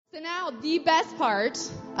So now the best part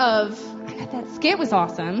of that skit was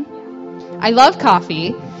awesome. I love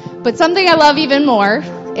coffee, but something I love even more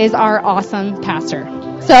is our awesome pastor.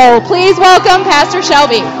 So please welcome Pastor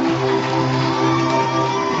Shelby.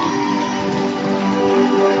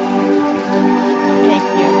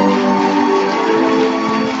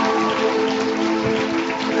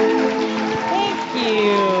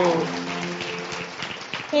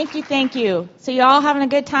 Thank you. So you all having a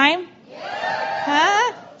good time? Yeah.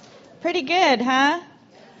 Huh? Pretty good, huh?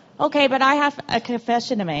 Okay, but I have a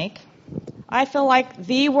confession to make. I feel like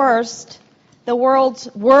the world's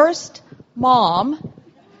worst mom.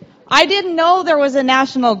 I didn't know there was a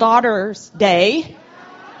National Daughters Day.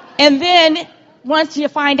 And then once you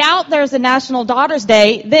find out there's a National Daughters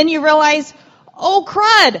Day, then you realize, oh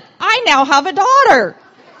crud, I now have a daughter.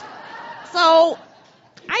 So,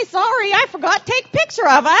 I'm sorry, I forgot to take a picture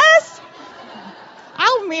of us.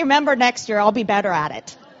 I'll remember next year. I'll be better at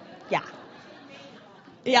it.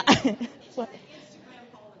 Yeah.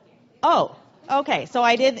 Oh, okay. So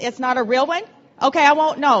it's not a real one? Okay, I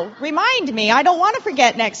won't know. Remind me. I don't want to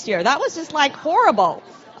forget next year. That was just like horrible.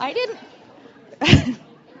 I didn't.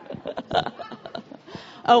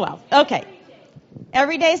 Oh well. Okay.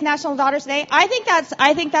 Every day is National Daughters Day. I think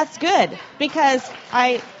that's good because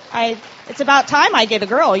it's about time I get a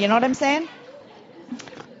girl. You know what I'm saying?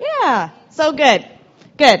 Yeah. So good.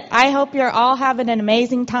 Good. I hope you're all having an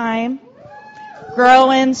amazing time.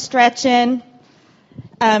 Growing, stretching.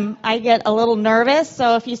 I get a little nervous,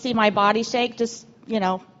 so if you see my body shake, just,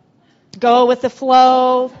 go with the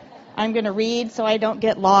flow. I'm going to read so I don't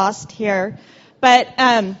get lost here. But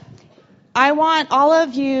I want all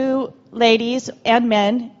of you ladies and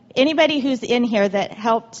men, anybody who's in here that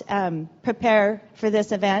helped prepare for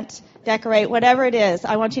this event, decorate, whatever it is,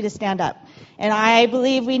 I want you to stand up. And I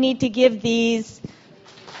believe we need to give these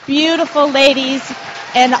beautiful ladies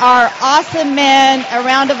and our awesome men a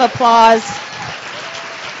round of applause.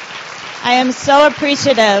 I am so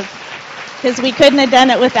appreciative because we couldn't have done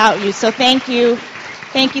it without you. So thank you.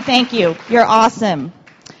 Thank you. Thank you. You're awesome.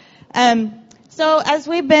 So as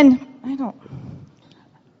we've been, I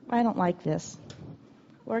don't like this.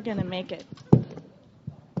 We're going to make it.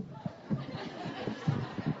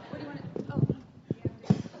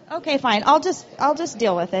 Okay, fine. I'll just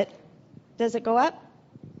deal with it. Does it go up?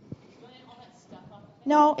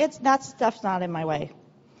 No, that stuff's not in my way.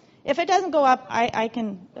 If it doesn't go up, I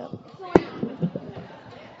can.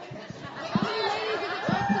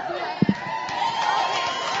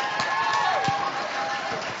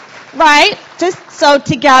 Right. Just so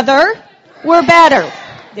together we're better.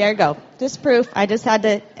 There you go. Just proof. I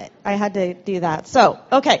had to do that. So,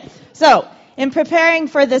 okay. So, in preparing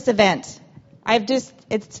for this event,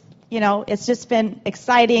 it's just been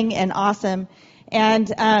exciting and awesome.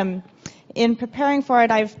 And in preparing for it,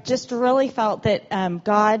 I've just really felt that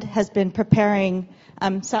God has been preparing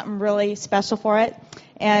something really special for it.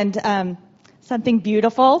 And something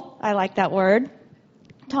beautiful. I like that word.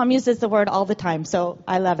 Tom uses the word all the time, so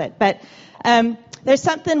I love it. But there's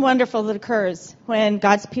something wonderful that occurs when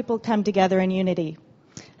God's people come together in unity.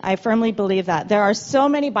 I firmly believe that. There are so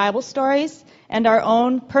many Bible stories and our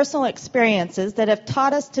own personal experiences that have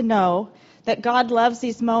taught us to know that God loves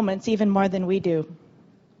these moments even more than we do.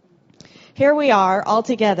 Here we are all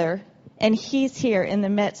together, and He's here in the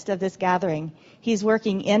midst of this gathering. He's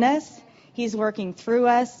working in us. He's working through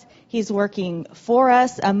us. He's working for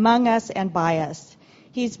us, among us, and by us.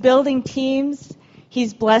 He's building teams.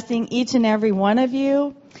 He's blessing each and every one of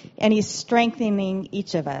you, and He's strengthening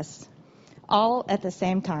each of us, all at the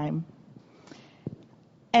same time.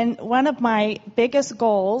 And one of my biggest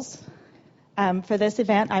goals for this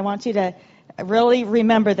event, I want you to really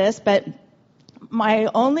remember this, but my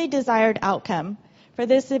only desired outcome for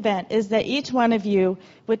this event is that each one of you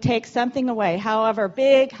would take something away, however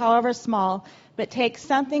big, however small, but take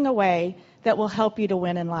something away that will help you to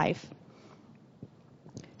win in life.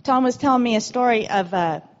 Tom was telling me a story of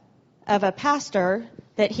a pastor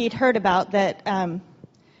that he'd heard about that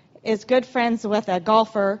is good friends with a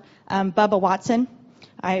golfer, Bubba Watson.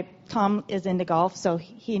 Tom is into golf, so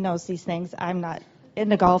he knows these things. I'm not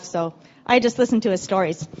into golf, so I just listen to his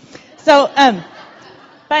stories. So,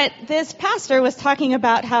 but this pastor was talking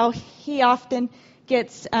about how he often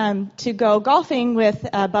gets to go golfing with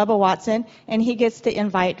Bubba Watson, and he gets to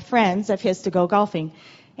invite friends of his to go golfing.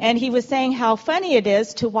 And he was saying how funny it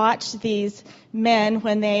is to watch these men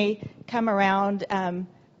when they come around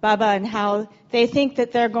Bubba and how they think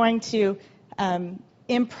that they're going to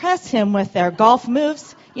impress him with their golf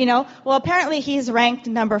moves. Well, apparently he's ranked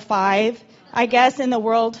number 5, I guess, in the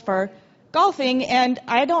world for golfing, and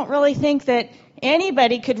I don't really think that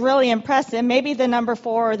anybody could really impress him. Maybe the number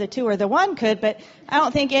 4 or the 2 or the 1 could, but I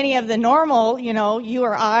don't think any of the normal, you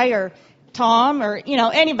or I or Tom or,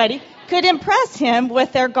 anybody could impress him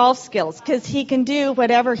with their golf skills, because he can do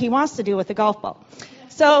whatever he wants to do with the golf ball.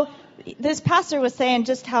 So this pastor was saying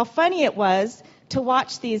just how funny it was to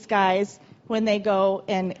watch these guys when they go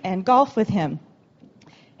and golf with him.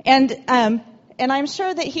 And I'm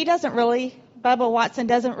sure that Bubba Watson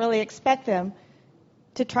doesn't really expect them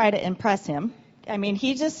to try to impress him. I mean,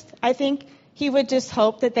 I think he would just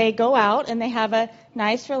hope that they go out and they have a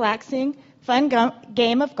nice, relaxing, fun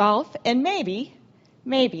game of golf, and maybe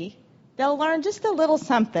they'll learn just a little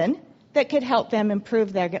something that could help them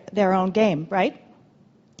improve their own game, right?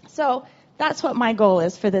 So that's what my goal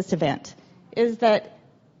is for this event, is that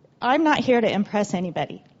I'm not here to impress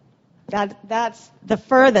anybody. That's the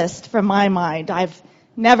furthest from my mind. I've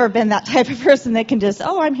never been that type of person that can just,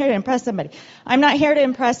 I'm here to impress somebody. I'm not here to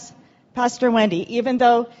impress Pastor Wendy, even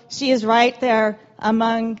though she is right there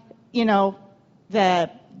among, the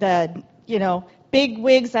big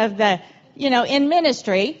wigs of the, in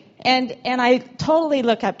ministry, and I totally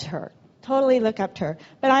look up to her.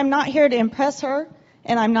 But I'm not here to impress her,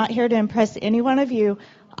 and I'm not here to impress any one of you.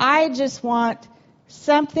 I just want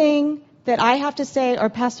something that I have to say, or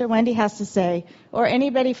Pastor Wendy has to say, or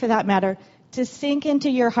anybody for that matter, to sink into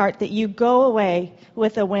your heart that you go away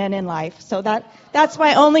with a win in life. So that's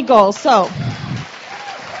my only goal. So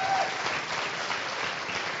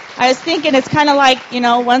I was thinking it's kind of like,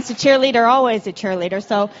 once a cheerleader, always a cheerleader.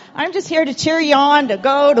 So I'm just here to cheer you on, to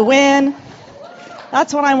go, to win.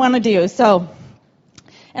 That's what I want to do. So,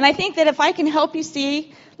 and I think that if I can help you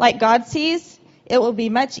see like God sees, it will be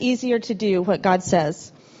much easier to do what God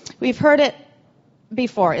says. We've heard it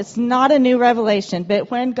before. It's not a new revelation,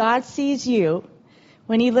 but when God sees you,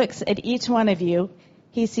 when he looks at each one of you,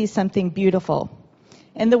 he sees something beautiful.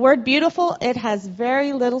 And the word beautiful, it has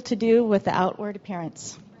very little to do with the outward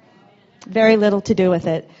appearance. Very little to do with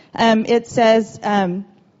it. It says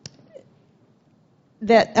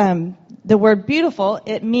that the word beautiful,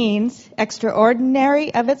 it means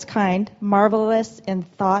extraordinary of its kind, marvelous in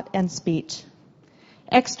thought and speech.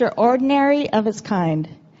 Extraordinary of its kind.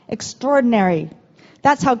 Extraordinary.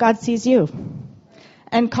 That's how God sees you.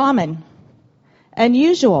 Uncommon.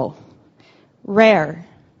 Unusual. Rare.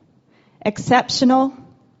 Exceptional.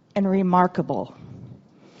 And remarkable.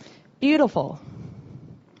 Beautiful.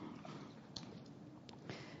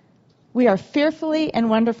 We are fearfully and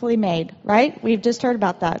wonderfully made, right? We've just heard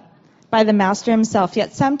about that by the Master himself.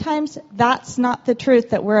 Yet sometimes that's not the truth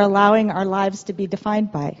that we're allowing our lives to be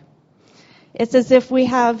defined by. It's as if we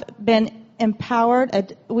have been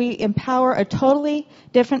empowered, we empower a totally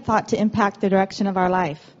different thought to impact the direction of our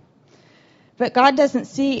life. But God doesn't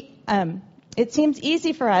see, it seems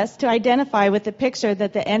easy for us to identify with the picture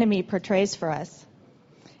that the enemy portrays for us.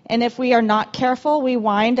 And if we are not careful, we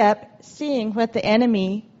wind up seeing what the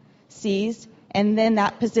enemy sees, and then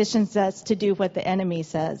that positions us to do what the enemy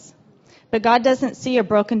says. But God doesn't see a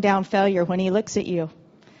broken down failure when he looks at you.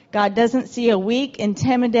 God doesn't see a weak,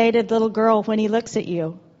 intimidated little girl when he looks at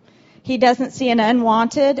you. He doesn't see an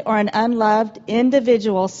unwanted or an unloved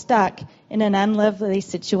individual stuck in an unlovely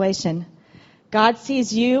situation. God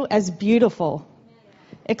sees you as beautiful,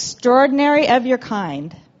 extraordinary of your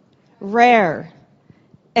kind, rare,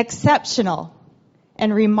 exceptional,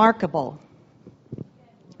 and remarkable.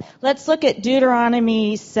 Let's look at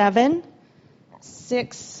Deuteronomy 7,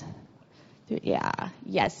 6.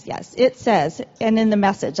 Yes. It says, and in the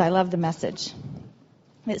Message, I love the Message.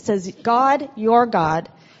 It says, God, your God,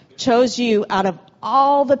 chose you out of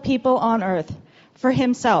all the people on earth for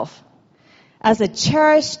himself as a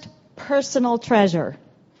cherished personal treasure.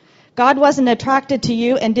 God wasn't attracted to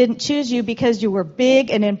you and didn't choose you because you were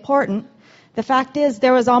big and important. The fact is,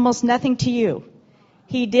 there was almost nothing to you.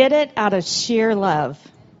 He did it out of sheer love.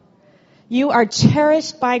 You are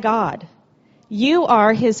cherished by God. You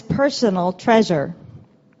are his personal treasure.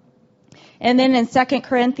 And then in 2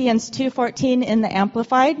 Corinthians 2:14 in the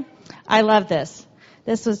Amplified, I love this.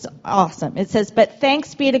 This was awesome. It says, but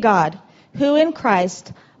thanks be to God, who in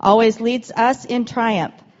Christ always leads us in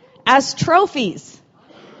triumph as trophies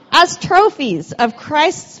of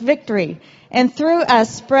Christ's victory, and through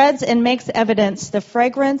us spreads and makes evidence the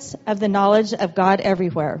fragrance of the knowledge of God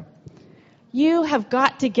everywhere. You have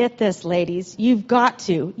got to get this, ladies. You've got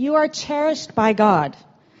to. You are cherished by God.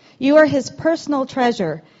 You are his personal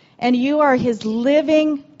treasure, and you are his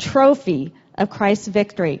living trophy of Christ's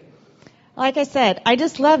victory. Like I said, I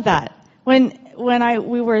just love that. When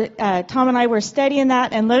Tom and I were studying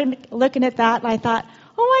that and looking at that, and I thought,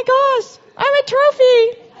 oh my gosh, I'm a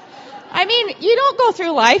trophy. I mean, you don't go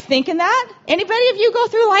through life thinking that. Anybody of you go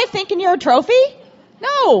through life thinking you're a trophy?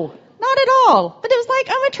 No, not at all. But it was like,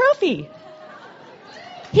 I'm a trophy.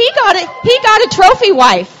 He got a trophy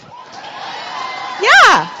wife.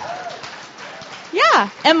 Yeah.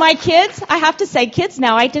 And my kids, I have to say kids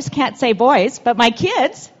now, I just can't say boys, but my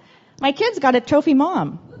kids got a trophy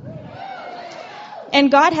mom.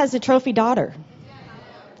 And God has a trophy daughter.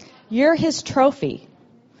 You're his trophy.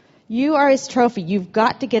 You are his trophy. You've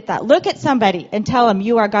got to get that. Look at somebody and tell them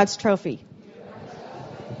you are God's trophy.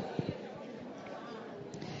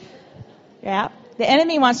 Yeah. The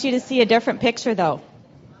enemy wants you to see a different picture, though.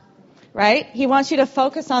 Right? He wants you to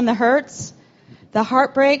focus on the hurts, the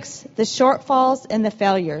heartbreaks, the shortfalls, and the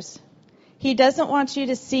failures. He doesn't want you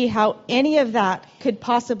to see how any of that could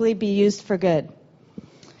possibly be used for good.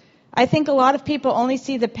 I think a lot of people only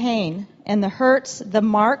see the pain and the hurts, the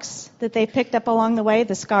marks that they picked up along the way,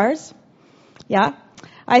 the scars. Yeah.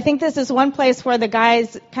 I think this is one place where the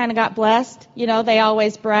guys kind of got blessed. You know, they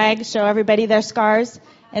always brag, show everybody their scars.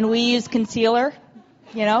 And we use concealer.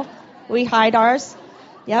 You know, we hide ours.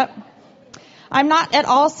 Yep. I'm not at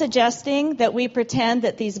all suggesting that we pretend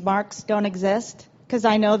that these marks don't exist, because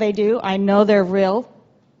I know they do. I know they're real.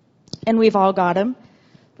 And we've all got them.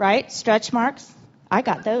 Right? Stretch marks. I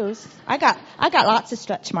got those. I got lots of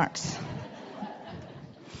stretch marks.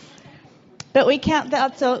 But we can't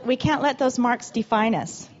let those marks define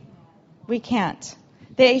us. We can't.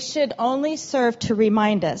 They should only serve to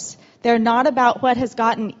remind us. They're not about what has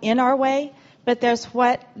gotten in our way, but there's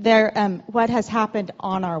what has happened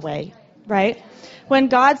on our way, right? When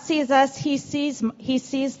God sees us, he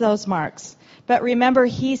sees those marks. But remember,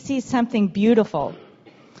 he sees something beautiful,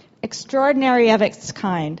 extraordinary of its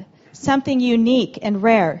kind, something unique and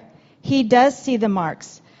rare. He does see the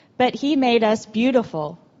marks, but he made us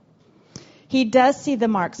beautiful. He does see the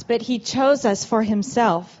marks, but he chose us for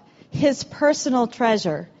himself, his personal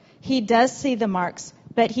treasure. He does see the marks,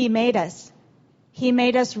 but he made us. He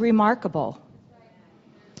made us remarkable.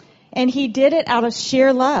 And he did it out of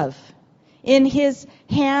sheer love. In his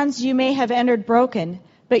hands you may have entered broken,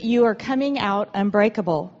 but you are coming out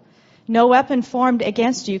unbreakable. No weapon formed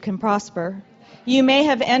against you can prosper. You may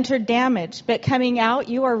have entered damaged, but coming out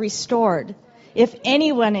you are restored. If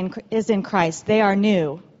anyone is in Christ, they are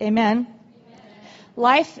new. Amen?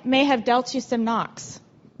 Life may have dealt you some knocks,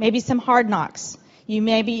 maybe some hard knocks. You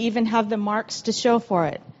maybe even have the marks to show for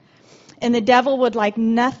it. And the devil would like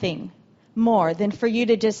nothing more than for you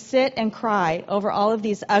to just sit and cry over all of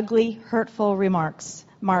these ugly, hurtful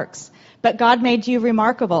marks. But God made you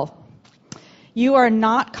remarkable. You are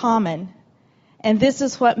not common. And this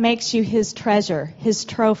is what makes you his treasure, his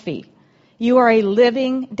trophy. You are a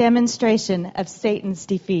living demonstration of Satan's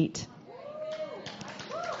defeat.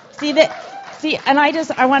 And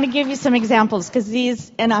I want to give you some examples,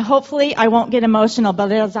 because hopefully I won't get emotional,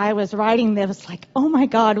 but as I was writing, it was like, oh my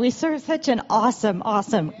God, we serve such an awesome,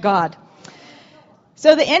 awesome God.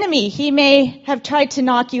 So the enemy, he may have tried to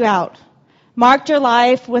knock you out, marked your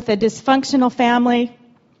life with a dysfunctional family,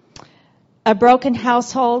 a broken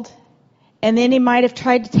household, and then he might have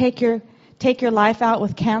tried to take your life out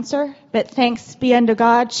with cancer. But thanks be unto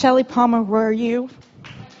God. Shelly Palmer, where are you?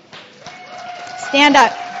 Stand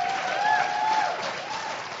up.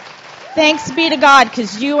 Thanks be to God,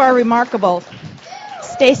 because you are remarkable.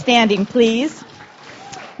 Stay standing, please.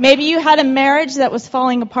 Maybe you had a marriage that was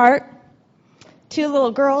falling apart. 2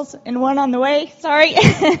 little girls and 1 on the way. Sorry.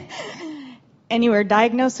 And you were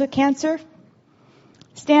diagnosed with cancer.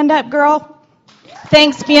 Stand up, girl.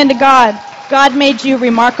 Thanks be unto God. God made you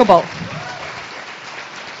remarkable.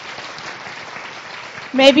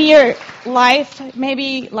 Maybe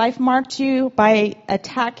life marked you by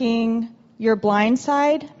attacking your blind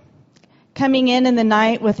side, coming in the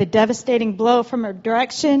night with a devastating blow from a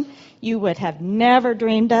direction you would have never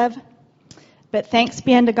dreamed of. But thanks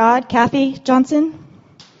be unto God. Kathy Johnson,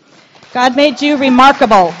 God made you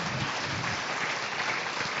remarkable.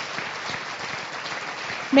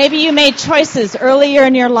 Maybe you made choices earlier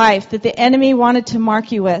in your life that the enemy wanted to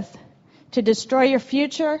mark you with, to destroy your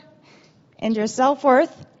future and your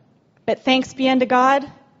self-worth. But thanks be unto God.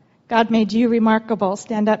 God made you remarkable.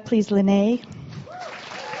 Stand up, please, Lene.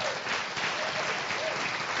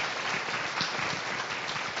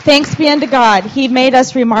 Thanks be unto God. He made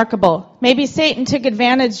us remarkable. Maybe Satan took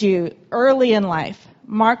advantage of you early in life,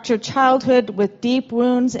 marked your childhood with deep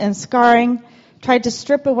wounds and scarring, tried to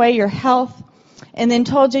strip away your health, and then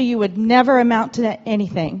told you would never amount to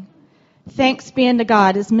anything. Thanks be unto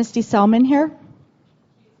God. Is Misty Selman here?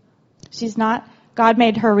 She's not? God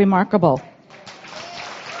made her remarkable.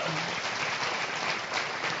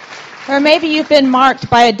 Or maybe you've been marked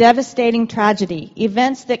by a devastating tragedy,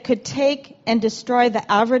 events that could take and destroy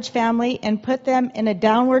the average family and put them in a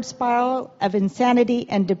downward spiral of insanity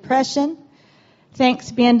and depression.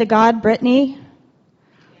 Thanks be unto God, Brittany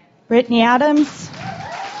Adams.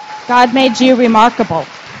 God made you remarkable.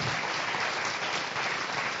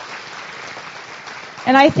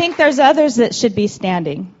 And I think there's others that should be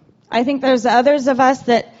standing. I think there's others of us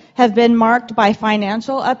that have been marked by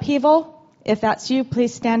financial upheaval. If that's you,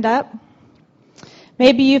 please stand up.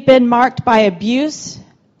 Maybe you've been marked by abuse,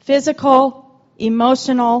 physical,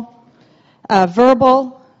 emotional,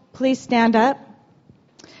 verbal. Please stand up.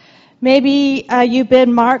 Maybe you've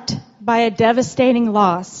been marked by a devastating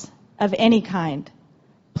loss of any kind.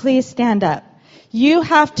 Please stand up. You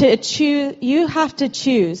have to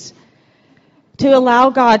choose to allow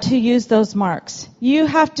God to use those marks. You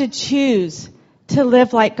have to choose to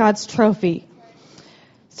live like God's trophy.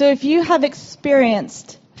 So if you have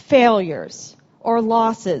experienced failures or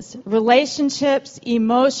losses, relationships,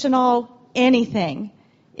 emotional, anything,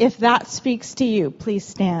 if that speaks to you, please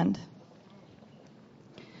stand.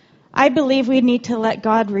 I believe we need to let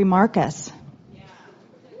God remark us.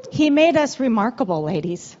 He made us remarkable,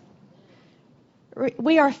 ladies.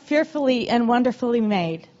 We are fearfully and wonderfully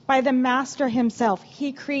made by the Master himself.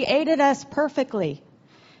 He created us perfectly.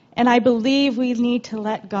 And I believe we need to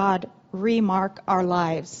let God remark our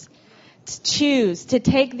lives. To choose to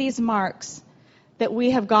take these marks that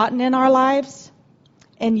we have gotten in our lives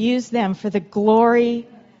and use them for the glory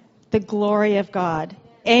of God.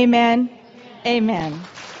 Amen. Amen.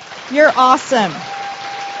 You're awesome.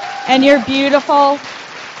 And you're beautiful.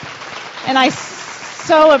 And I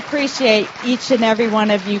so appreciate each and every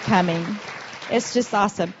one of you coming. It's just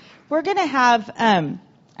awesome. We're going to have, I'm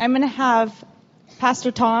going to have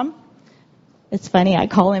Pastor Thom. It's funny, I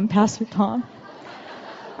call him Pastor Thom.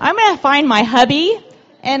 I'm going to find my hubby,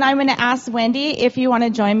 and I'm going to ask Wendy if you want to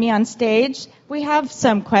join me on stage. We have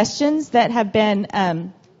some questions that have been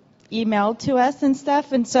emailed to us and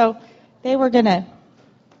stuff, and so we're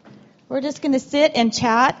just going to sit and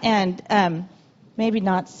chat and maybe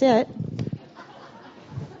not sit.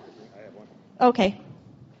 Okay.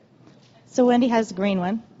 So Wendy has a green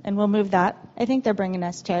one, and we'll move that. I think they're bringing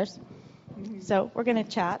us chairs. So we're going to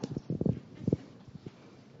chat.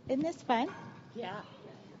 Isn't this fun? Yeah.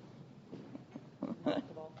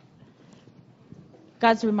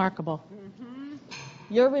 God's remarkable. Mm-hmm.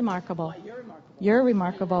 You're remarkable. You're remarkable. You're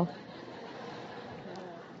remarkable.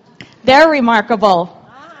 They're remarkable.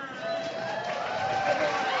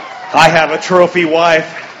 I have a trophy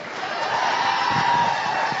wife.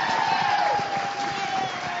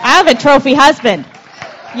 I have a trophy husband.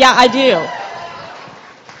 Yeah, I do. I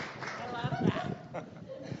love that.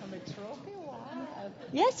 I'm a trophy wife.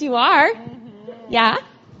 Yes, you are. Yeah.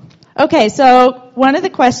 Okay, so one of the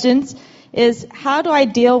questions is, how do I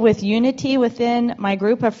deal with unity within my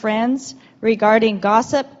group of friends regarding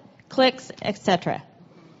gossip, cliques, etc.? Is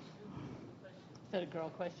that a girl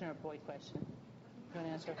question or a boy question? You want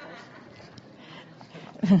to answer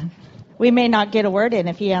first? We may not get a word in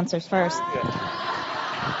if he answers first. Yeah.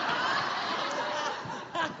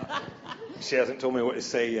 She hasn't told me what to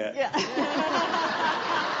say yet. Yeah.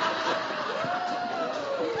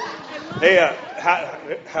 Hey,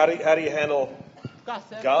 how do you handle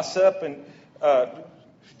gossip? And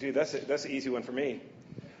dude, that's an easy one for me.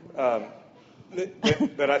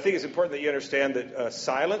 But I think it's important that you understand that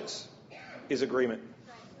silence is agreement.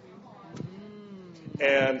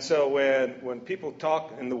 And so when people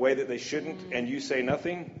talk in the way that they shouldn't and you say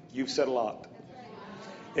nothing, you've said a lot.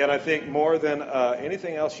 And I think more than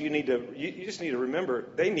anything else, you just need to remember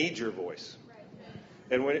they need your voice.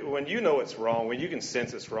 And when you know it's wrong, when you can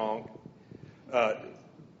sense it's wrong,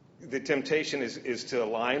 the temptation is to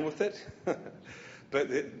align with it. But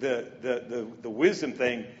the wisdom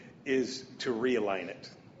thing is to realign it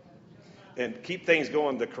and keep things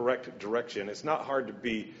going the correct direction. It's not hard to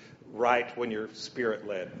be right when you're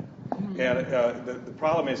spirit-led. And the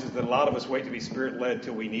problem is that a lot of us wait to be spirit-led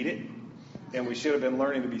till we need it. And we should have been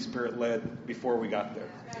learning to be spirit-led before we got there.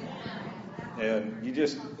 And you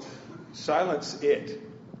just silence it.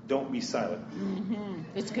 Don't be silent. Mm-hmm.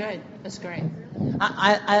 It's good. That's great.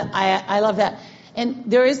 I love that. And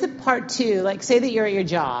there is the part too, like say that you're at your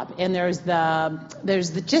job and there's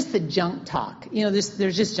just the junk talk. You know,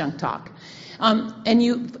 there's just junk talk. And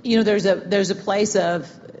you know there's a place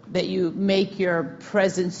of that you make your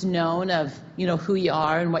presence known of, you know, who you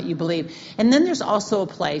are and what you believe. And then there's also a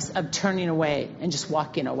place of turning away and just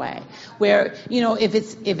walking away. Where, you know, if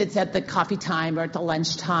it's at the coffee time or at the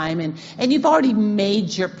lunch time and you've already made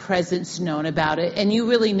your presence known about it and you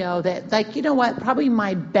really know that, like, you know what, probably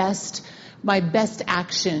my best my best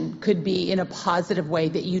action could be in a positive way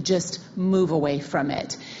that you just move away from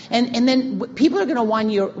it. And then people are going to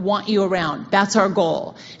want you around. That's our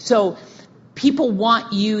goal. So people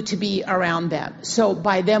want you to be around them. So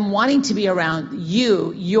by them wanting to be around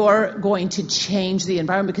you, you're going to change the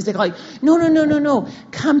environment, because they're like, no,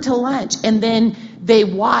 come to lunch. And then they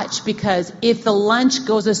watch, because if the lunch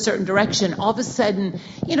goes a certain direction, all of a sudden,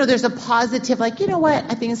 there's a positive, like, you know what,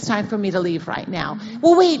 I think it's time for me to leave right now.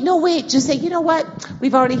 Well, wait, just say, you know what,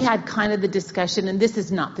 we've already had kind of the discussion, and this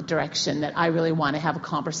is not the direction that I really want to have a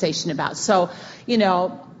conversation about. So,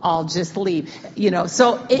 I'll just leave.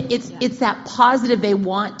 So it's that positive. They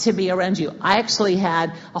want to be around you. I actually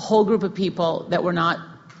had a whole group of people that were not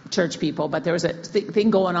church people, but there was a thing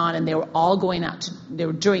going on, and they were all going out they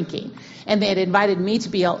were drinking, and they had invited me to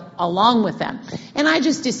be along with them. And I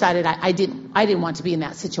just decided I didn't want to be in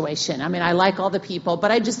that situation. I mean, I like all the people, but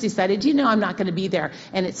I just decided, I'm not going to be there.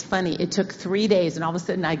 And it's funny, it took 3 days, and all of a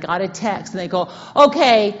sudden I got a text, and they go,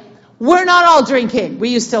 okay, we're not all drinking. Will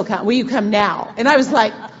you still come? Will you come now? And I was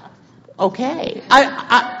like, okay.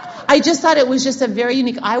 I just thought it was just a very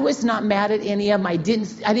unique. I was not mad at any of them. I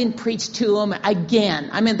didn't preach to them again.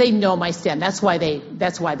 I mean, they know my stand. That's why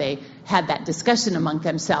they had that discussion among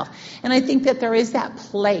themselves. And I think that there is that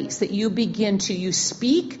place that you you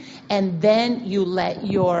speak, and then you let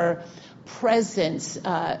your presence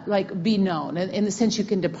be known, in the sense you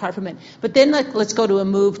can depart from it. But then let's go to a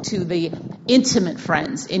move to the intimate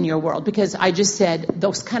friends in your world, because I just said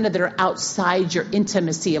those kind of that are outside your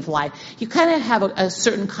intimacy of life. You kind of have a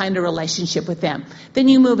certain kind of relationship with them. Then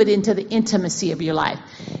you move it into the intimacy of your life.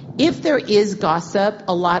 If there is gossip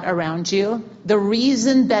a lot around you, the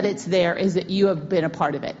reason that it's there is that you have been a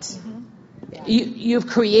part of it. You've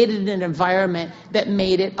created an environment that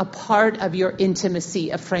made it a part of your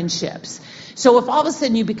intimacy of friendships. So if all of a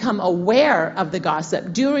sudden you become aware of the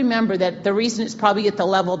gossip, do remember that the reason it's probably at the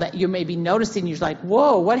level that you may be noticing, you're like,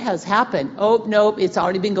 whoa, what has happened? Oh, nope, it's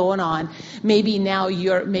already been going on. Maybe now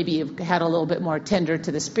you've had a little bit more tender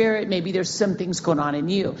to the spirit. Maybe there's some things going on in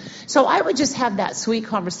you. So I would just have that sweet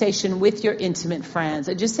conversation with your intimate friends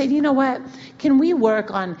and just say, you know what, can we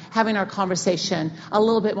work on having our conversation a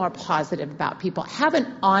little bit more positive about people? Have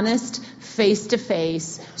an honest,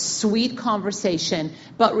 face-to-face, sweet conversation.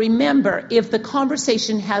 But remember, if the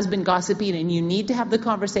conversation has been gossiping and you need to have the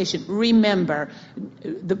conversation, remember,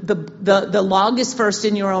 the log is first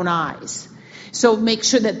in your own eyes. So make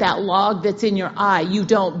sure that log that's in your eye, you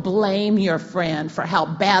don't blame your friend for how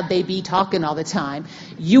bad they be talking all the time.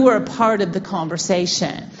 You are a part of the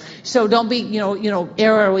conversation. So don't be,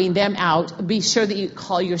 arrowing them out. Be sure that you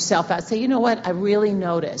call yourself out. Say, you know what, I really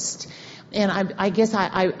noticed. And I guess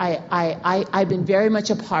I've been very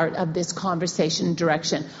much a part of this conversation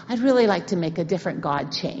direction. I'd really like to make a different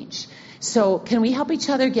God change. So can we help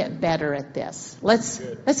each other get better at this? Let's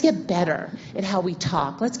get better at how we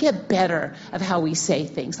talk. Let's get better at how we say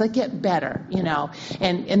things. Let's get better,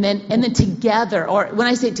 and then together, or when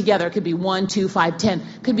I say together, it could be 1, 2, 5, 10.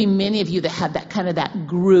 It could be many of you that have that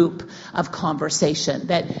group of conversation,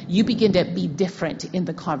 that you begin to be different in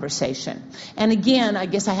the conversation. And again, I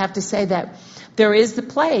guess I have to say that there is the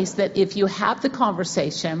place that if you have the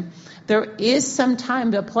conversation, there is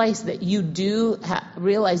sometimes a place that you do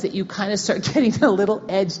realize that you kind of start getting a little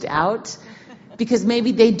edged out, because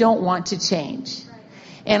maybe they don't want to change.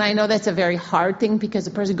 And I know that's a very hard thing, because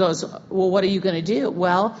the person goes, well, what are you going to do?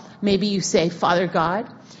 Well, maybe you say, Father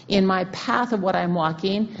God, in my path of what I'm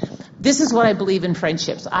walking, this is what I believe in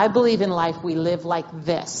friendships. I believe in life we live like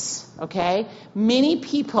this, okay? Many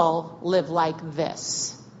people live like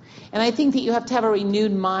this. And I think that you have to have a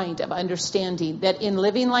renewed mind of understanding that in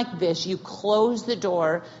living like this, you close the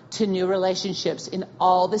door to new relationships in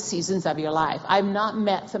all the seasons of your life. I've not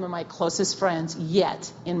met some of my closest friends yet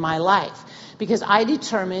in my life, because I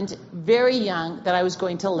determined very young that I was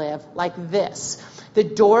going to live like this. The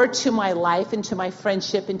door to my life and to my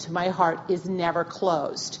friendship and to my heart is never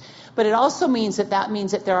closed. But it also means that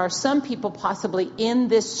there are some people possibly in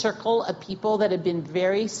this circle of people that have been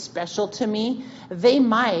very special to me. They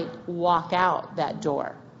might walk out that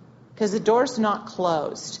door, because the door's not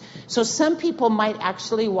closed. So some people might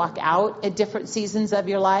actually walk out at different seasons of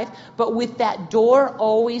your life, but with that door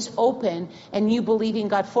always open and you believing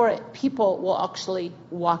God for it, people will actually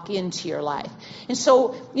walk into your life. And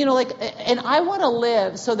so, and I want to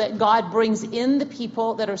live so that God brings in the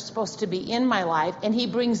people that are supposed to be in my life, and He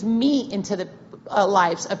brings me into the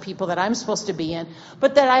lives of people that I'm supposed to be in,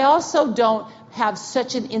 but that I also don't have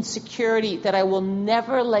such an insecurity that I will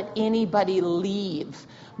never let anybody leave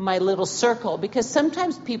my little circle, because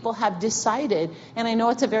sometimes people have decided, and I know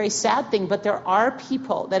it's a very sad thing, but there are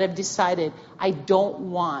people that have decided, I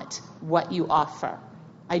don't want what you offer.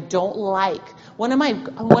 I don't like. One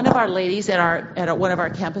of our ladies at one of our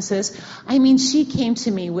campuses, I mean, she came to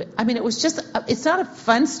me with, I mean, it was just, it's not a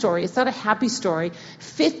fun story. It's not a happy story.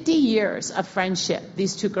 50 years of friendship.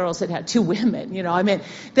 These two girls had 2 women, you know, I mean,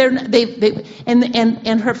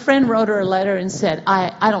 and her friend wrote her a letter and said,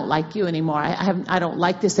 I don't like you anymore. I don't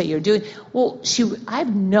like this that you're doing. Well,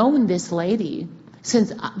 I've known this lady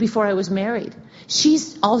since before I was married.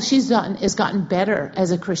 All she's done is gotten better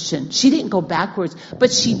as a Christian. She didn't go backwards,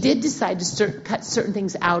 but she did decide to cut certain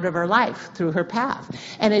things out of her life through her path.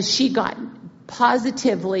 And as she got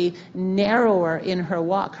positively narrower in her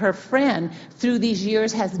walk, her friend through these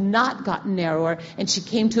years has not gotten narrower, and she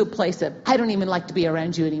came to a place of, I don't even like to be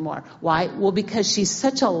around you anymore. Why? Well, because she's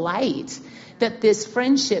such a light that this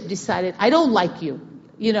friendship decided, I don't like you,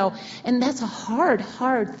 you know, and that's a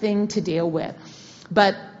hard thing to deal with.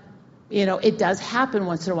 But you know, it does happen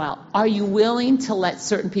once in a while. Are you willing to let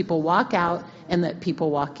certain people walk out and let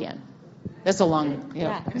people walk in? That's a long, you know.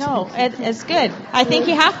 Yeah, no, it's good. I think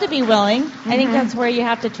you have to be willing. I think that's where you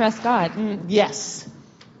have to trust God. Yes.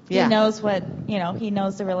 Yeah. He knows what, you know, he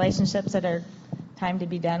knows the relationships that are time to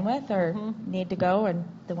be done with or need to go, and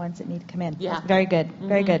the ones that need to come in. Yeah. That's very good.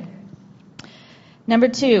 Very good. Number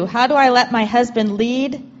 2, how do I let my husband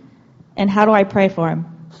lead, and how do I pray for him?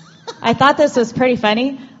 I thought this was pretty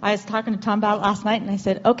funny. I was talking to Tom about it last night, and I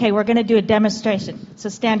said, okay, we're going to do a demonstration. So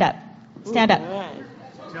stand up. Stand up.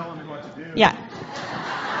 Tell him what to do. Yeah.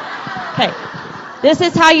 Okay. This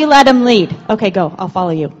is how you let him lead. Okay, go. I'll follow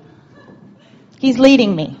you. He's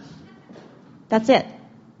leading me. That's it.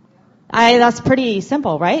 That's pretty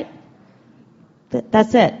simple, right?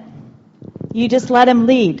 That's it. You just let him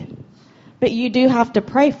lead. But you do have to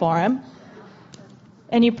pray for him.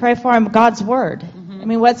 And you pray for him God's word. I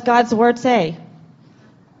mean, what's God's word say?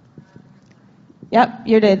 Yep,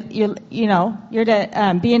 you're to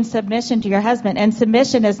be in submission to your husband. And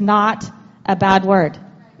submission is not a bad word.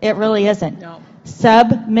 It really isn't. No.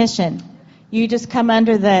 Submission. You just come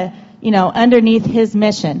underneath his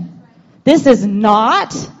mission. This was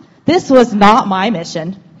not my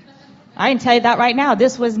mission. I can tell you that right now.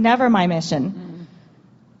 This was never my mission.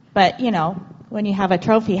 But, when you have a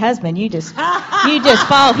trophy husband, you just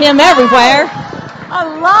follow him everywhere. I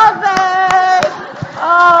love it.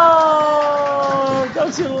 Oh,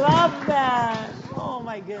 don't you love that? Oh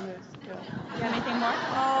my goodness. You got anything more?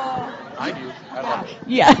 Oh, I do. I love it.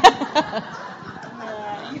 Yeah.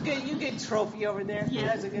 You good trophy over there. Yeah,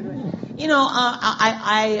 that's a good one.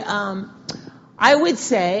 I would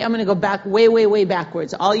say, I'm going to go back way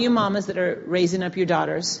backwards. All you mamas that are raising up your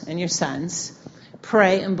daughters and your sons,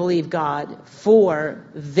 pray and believe God for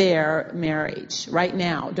their marriage right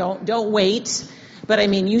now. Don't wait. But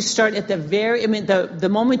you start at the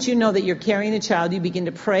moment you know that you're carrying a child, you begin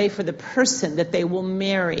to pray for the person that they will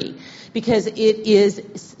marry, because it is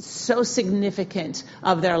so significant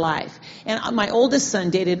of their life. And my oldest son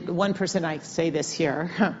dated one person, I say this here,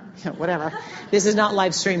 whatever. This is not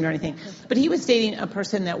live streamed or anything. But he was dating a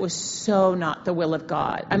person that was so not the will of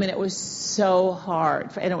God. It was so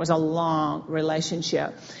hard, and it was a long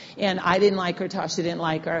relationship. And I didn't like her, Tasha didn't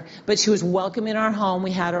like her, but she was welcome in our home.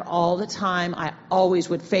 We had her all the time. I always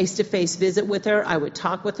would face-to-face visit with her. I would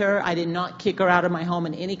talk with her. I did not kick her out of my home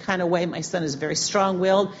in any kind of way. My son is very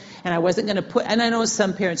strong-willed, and I wasn't going to and I know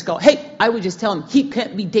some parents go, hey, I would just tell him he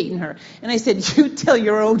can't be dating her. And I said, you tell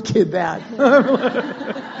your own kid that.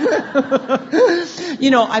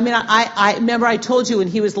 I remember I told you when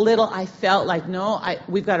he was little, I felt like,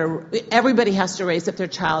 everybody has to raise up their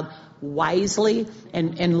child wisely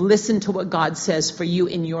and listen to what God says for you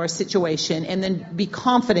in your situation, and then be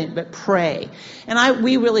confident but pray. And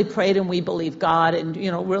we really prayed, and we believed God, and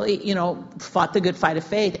really fought the good fight of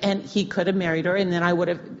faith. And he could have married her, and then I would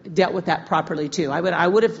have dealt with that properly too. I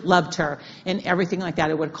would have loved her and everything like that.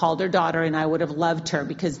 I would have called her daughter, and I would have loved her,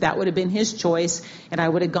 because that would have been his choice, and I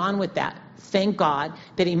would have gone with that. Thank God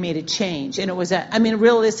that he made a change. And it was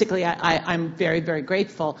realistically, I'm very, very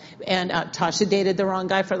grateful. And Tasha dated the wrong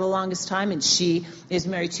guy for the longest time, and she is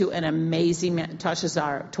married to an amazing man. Tasha's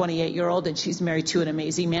our 28-year-old, and she's married to an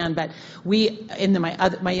amazing man. But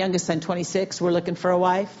my youngest son, 26, we're looking for a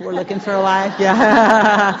wife.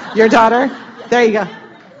 Yeah. Your daughter? There you go.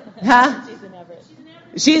 Huh?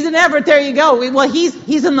 She's in Everett. There you go.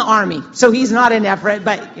 He's in the Army, so he's not in Everett,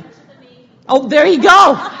 but... Oh, there you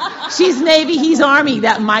go. She's Navy, he's Army.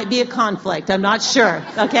 That might be a conflict. I'm not sure.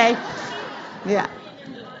 Okay? Yeah.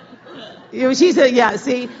 She said, yeah,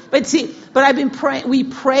 see, but I've been praying, we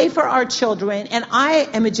pray for our children, and I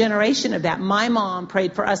am a generation of that. My mom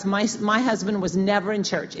prayed for us. My husband was never in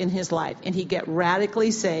church in his life, and he get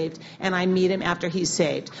radically saved, and I meet him after he's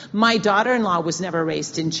saved. My daughter-in-law was never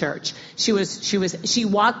raised in church. She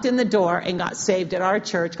walked in the door and got saved at our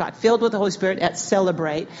church, got filled with the Holy Spirit at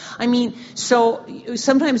Celebrate. I mean, so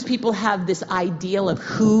sometimes people have this ideal of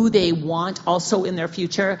who they want also in their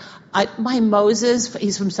future. My Moses,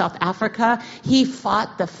 he's from South Africa. He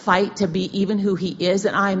fought the fight to be even who he is,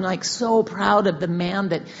 and I'm like so proud of the man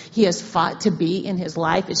that he has fought to be in his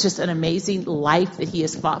life. It's just an amazing life that he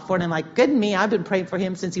has fought for, and I'm like, good me, I've been praying for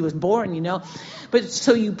him since he was born, you know. But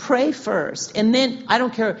so you pray first, and then I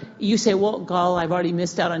don't care. You say, well, Gall, I've already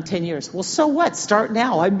missed out on 10 years. Well, so what? Start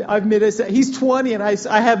now. I've missed it. He's 20, and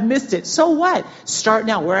I have missed it. So what? Start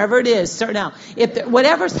now. Wherever it is, start now.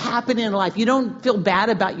 Whatever's happening in life, you don't feel bad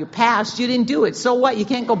about your past. You didn't do it. So what? You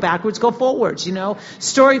can't go backwards, go forwards, you know.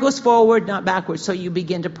 Story goes forward, not backwards. So you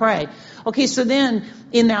begin to pray. Okay, so then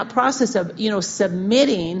in that process of,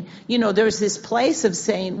 submitting, there's this place of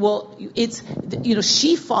saying, well, it's,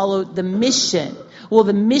 she followed the mission. Well,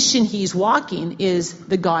 the mission he's walking is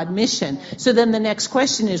the God mission. So then the next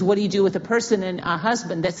question is, what do you do with a person and a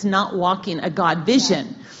husband that's not walking a God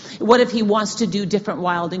vision? What if he wants to do different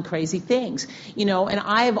wild and crazy things? And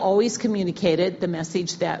I have always communicated the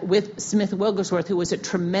message that with Smith Wigglesworth, who was a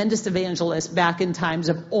tremendous evangelist back in times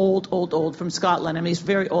of old from Scotland. I mean, he's a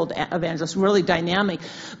very old evangelist, really dynamic.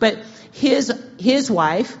 But his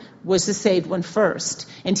wife was the saved one first.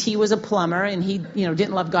 And he was a plumber, and he,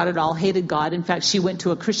 didn't love God at all, hated God. In fact, she went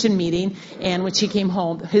to a Christian meeting, and when she came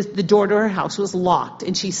home, the door to her house was locked,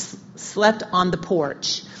 and she slept on the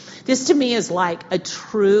porch. This to me is like a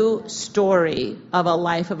true story of a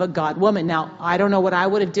life of a God woman. Now, I don't know what I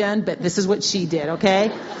would have done, but this is what she did, okay?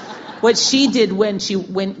 What she did when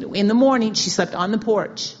in the morning, she slept on the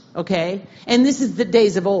porch, okay? And this is the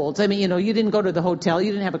days of old. I mean, you didn't go to the hotel,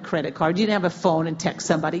 you didn't have a credit card, you didn't have a phone and text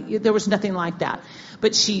somebody. There was nothing like that.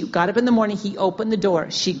 But she got up in the morning, he opened the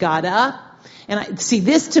door, she got up, and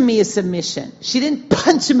this to me is submission. She didn't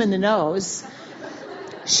punch him in the nose.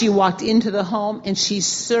 She walked into the home and she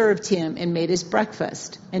served him and made his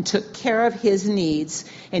breakfast and took care of his needs.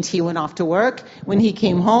 And he went off to work. When he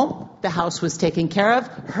came home, the house was taken care of.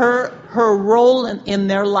 Her role in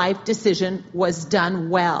their life decision was done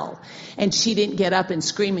well. And she didn't get up and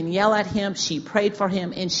scream and yell at him. She prayed for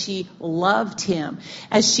him and she loved him.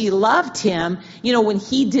 As she loved him, when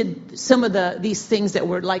he did some of these things that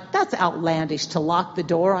were like, that's outlandish to lock the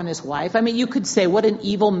door on his wife. I mean, you could say, what an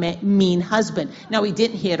evil, mean husband. Now, he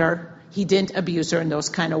didn't hit her. He didn't abuse her in those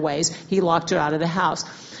kind of ways. He locked her out of the house.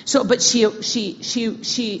 So, but she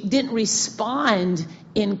didn't respond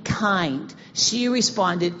in kind. She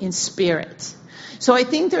responded in spirit. So I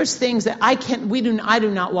think there's things that I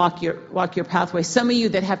do not walk your pathway. Some of you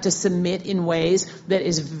that have to submit in ways that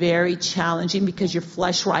is very challenging because your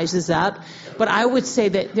flesh rises up. But I would say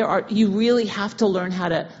that you really have to learn how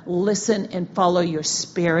to listen and follow your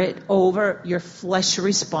spirit over your flesh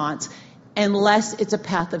response, unless it's a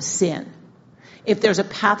path of sin. If there's a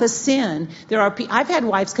path of sin, I've had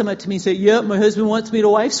wives come up to me and say, yeah, my husband wants me to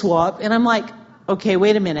wife swap. And I'm like, okay,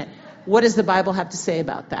 wait a minute. What does the Bible have to say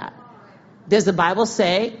about that? Does the Bible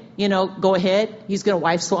say, go ahead, he's going to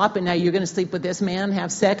wife swap and now you're going to sleep with this man,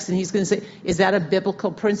 have sex, and he's going to say, is that a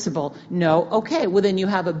biblical principle? No. Okay, well then you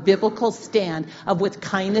have a biblical stand of with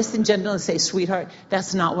kindness and gentleness say, sweetheart,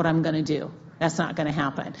 that's not what I'm going to do. That's not going to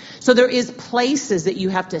happen. So there is places that you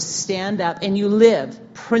have to stand up and you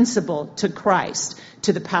live principle to Christ,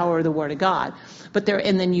 to the power of the Word of God. But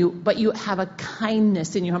you have a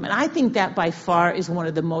kindness in your home. And I think that by far is one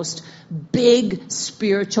of the most big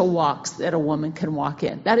spiritual walks that a woman can walk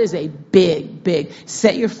in. That is a big,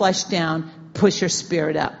 set your flesh down, push your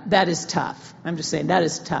spirit up. That is tough. I'm just saying, that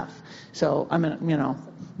is tough. So,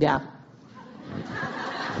 yeah.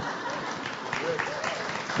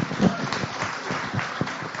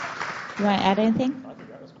 You want to add anything? I think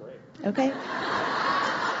that was great. Okay.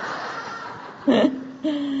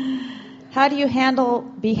 How do you handle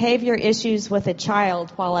behavior issues with a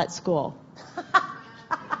child while at school?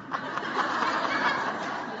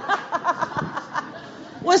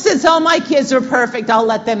 Well, since all my kids are perfect, I'll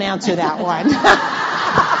let them answer that one.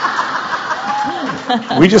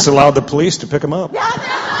 We just allowed the police to pick them up. Yeah,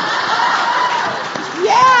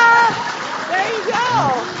 there you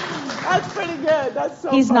go. That's pretty good. That's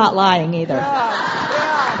so He's funny. not lying either.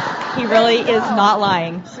 Yeah. He really is not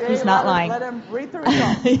lying. See, He's not lying. Let him read the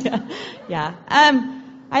results. Yeah.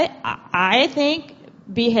 I think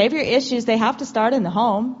behavior issues, they have to start in the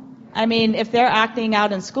home. I mean, if they're acting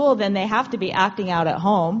out in school, then they have to be acting out at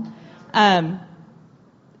home.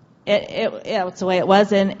 It's the way it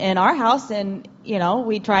was in our house, and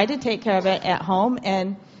we tried to take care of it at home.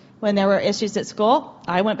 And when there were issues at school,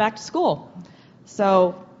 I went back to school.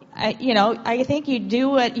 So I think you do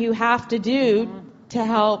what you have to do to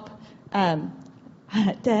help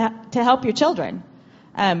to help your children.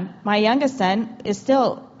 My youngest son is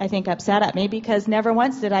still, I think, upset at me because never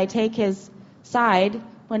once did I take his side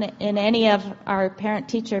in any of our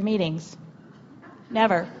parent-teacher meetings.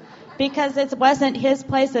 Never. Because it wasn't his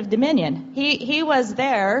place of dominion. He was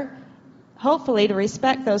there, hopefully, to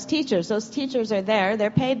respect those teachers. Those teachers are there. They're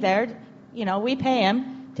paid there. We pay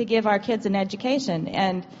them to give our kids an education.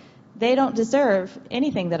 And they don't deserve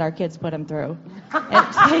anything that our kids put them through.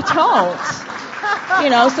 They don't.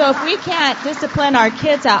 So if we can't discipline our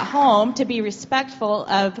kids at home to be respectful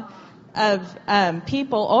of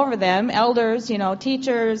people over them, elders,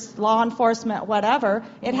 teachers, law enforcement, whatever,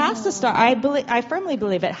 it has to start. I firmly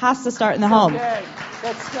believe it has to start in the home. Good.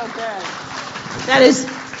 That's so good. That is,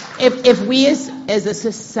 if we as a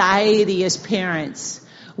society, as parents,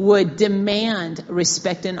 would demand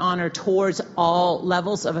respect and honor towards all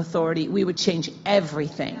levels of authority, we would change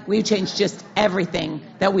everything. We would change just everything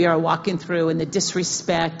that we are walking through, and the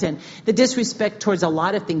disrespect towards a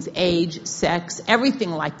lot of things, age, sex, everything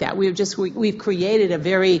like that. We've created a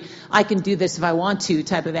very, I can do this if I want to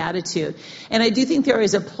type of attitude. And I do think there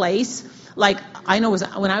is a place, like I know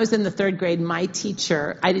when I was in the third grade, my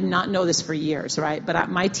teacher, I did not know this for years, right? But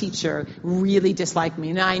my teacher really disliked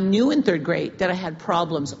me. Now, I knew in third grade that I had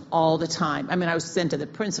problems all the time. I mean, I was sent to the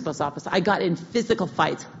principal's office. I got in physical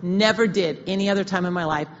fights. Never did any other time in my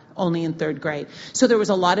life, only in third grade. So there was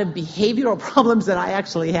a lot of behavioral problems that I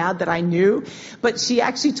actually had that I knew. But she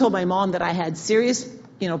actually told my mom that I had serious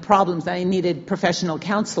problems, that I needed professional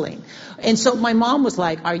counseling. And so my mom was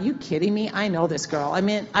like, are you kidding me? I know this girl. I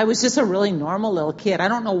mean, I was just a really normal little kid. I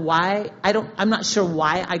don't know why. I'm not sure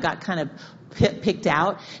why I got kind of picked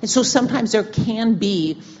out. And so sometimes there can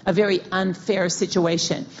be a very unfair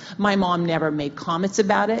situation. My mom never made comments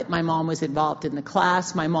about it. My mom was involved in the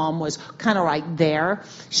class. My mom was kind of right there.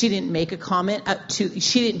 She didn't make a comment she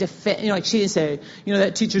didn't defend, she didn't say,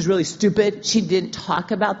 that teacher's really stupid. She didn't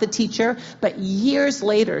talk about the teacher. But years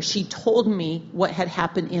later, she told me what had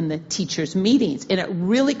happened in the teachers' meetings. And it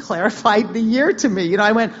really clarified the year to me.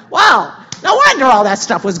 I went, wow, no wonder all that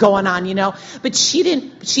stuff was going on, But she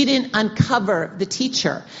didn't uncover the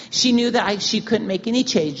teacher. She knew that she couldn't make any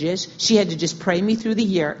changes. She had to just pray me through the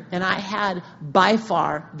year. And I had by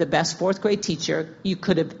far the best fourth grade teacher you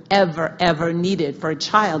could have ever needed for a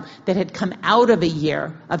child that had come out of a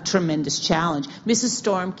year of tremendous challenge. Mrs.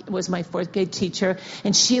 Storm was my fourth grade teacher,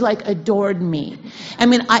 and she adored me. I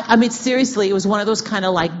mean, seriously, it was one of those kind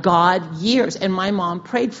of God years, and my mom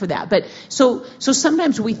prayed for that. But so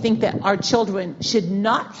sometimes we think that our children should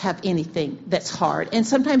not have anything that's hard, and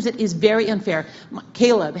sometimes it is very unfair.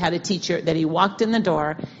 Caleb had a teacher that he walked in the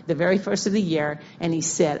door the very first of the year, and he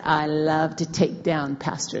said, I love to take down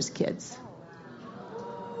pastors' kids.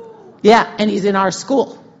 Yeah, and he's in our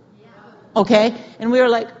school. Okay? And we were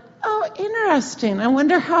like, oh, interesting. I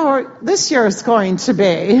wonder how this year is going to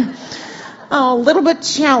be. Oh, a little bit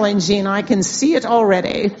challenging. I can see it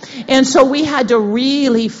already. And so we had to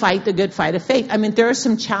really fight the good fight of faith. I mean, there are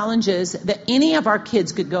some challenges that any of our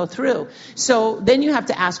kids could go through. So then you have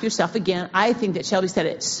to ask yourself again, I think that Shelby said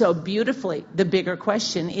it so beautifully. The bigger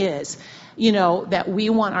question is, that we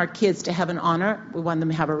want our kids to have an honor. We want them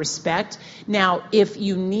to have a respect. Now, if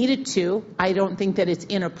you needed to, I don't think that it's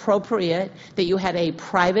inappropriate that you had a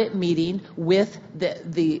private meeting with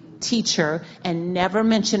the teacher and never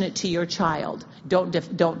mention it to your child.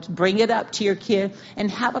 Don't bring it up to your kid, and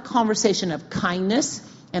have a conversation of kindness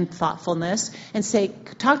and thoughtfulness, and say,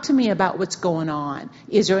 talk to me about what's going on.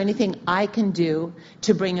 Is there anything I can do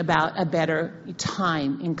to bring about a better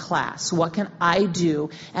time in class? What can I do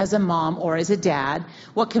as a mom or as a dad?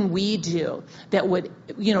 What can we do that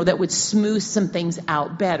would smooth some things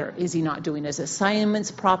out better? Is he not doing his assignments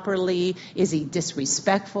properly? Is he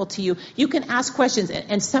disrespectful to you? You can ask questions,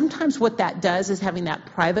 and sometimes what that does is having that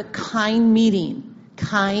private, kind meeting,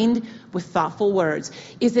 kind with thoughtful words,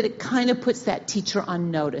 is that it kind of puts that teacher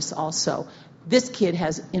on notice also. This kid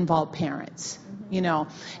has involved parents,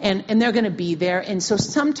 and they're going to be there. And so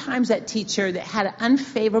sometimes that teacher that had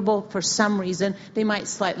unfavorable for some reason, they might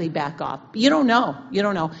slightly back off. You don't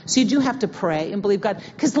know. So you do have to pray and believe God,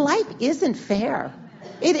 because life isn't fair.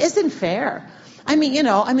 It isn't fair. I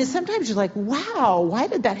mean, sometimes you're like, wow, why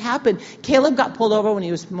did that happen? Caleb got pulled over when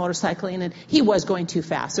he was motorcycling, and he was going too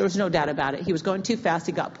fast. There was no doubt about it. He was going too fast.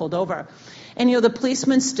 He got pulled over. And, the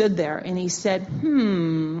policeman stood there, and he said,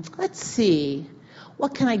 let's see.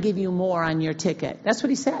 what can I give you more on your ticket? That's what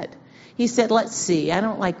he said. He said, let's see, I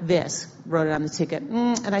don't like this, wrote it on the ticket,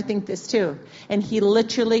 and I think this too. And he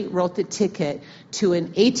literally wrote the ticket to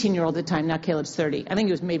an 18-year-old at the time, now Caleb's 30, I think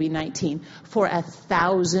he was maybe 19, for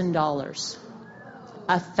 $1,000.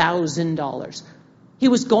 $1,000. He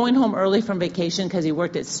was going home early from vacation because he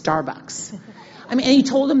worked at Starbucks. I mean, and he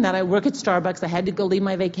told him that I work at Starbucks, I had to go leave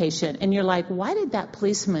my vacation. And you're like, why did that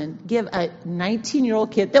policeman give a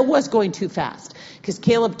 19-year-old kid that was going too fast? Because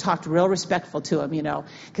Caleb talked real respectful to him,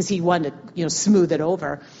 because he wanted to, smooth it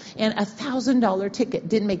over. And $1,000 ticket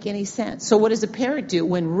didn't make any sense. So what does a parent do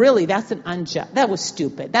when really that's an unjust, that was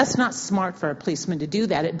stupid. That's not smart for a policeman to do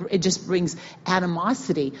that. It just brings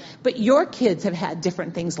animosity. But your kids have had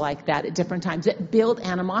different things like that at different times that build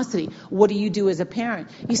animosity. What do you do as a parent?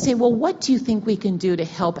 You say, well, what do you think we can do to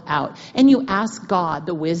help out? And you ask God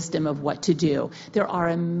the wisdom of what to do. There are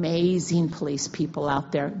amazing police people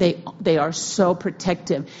out there. They are so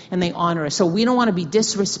protective and they honor us. So we don't want to be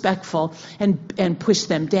disrespectful and push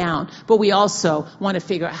them down, but we also want to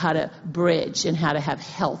figure out how to bridge and how to have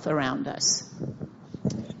health around us.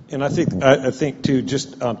 And I think too,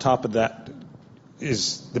 just on top of that,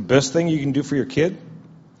 is the best thing you can do for your kid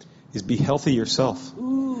is be healthy yourself.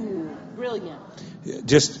 Ooh, brilliant.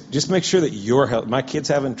 Just make sure that you're healthy. My kid's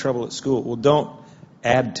having trouble at school. Well, don't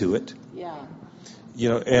add to it. Yeah.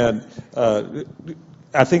 And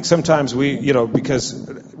I think sometimes because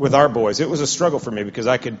with our boys, it was a struggle for me because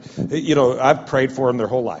I could, I've prayed for them their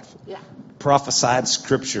whole life. Yeah. Prophesied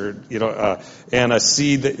scripture, and I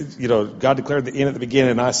see that, God declared the end at the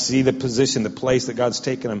beginning, and I see the position, the place that God's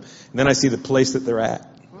taken them, and then I see the place that they're at.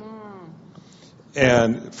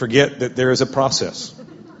 And forget that there is a process.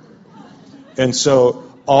 And so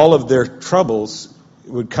all of their troubles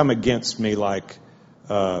would come against me like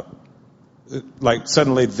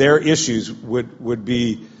suddenly their issues would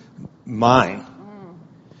be mine.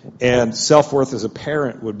 And self-worth as a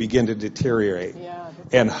parent would begin to deteriorate.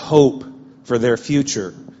 And hope for their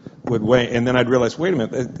future would wane. And then I'd realize, wait a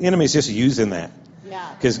minute, the enemy's just using that.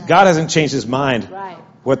 Because God hasn't changed his mind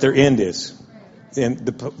what their end is. And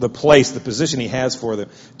the place, the position he has for them.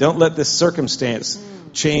 Don't let this circumstance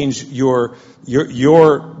change your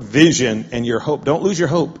vision and your hope. Don't lose your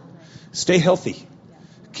hope. Stay healthy.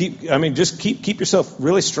 Keep yourself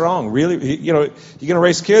really strong. Really, you're going to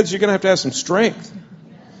raise kids, you're going to have some strength.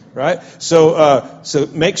 Right? So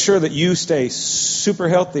make sure that you stay super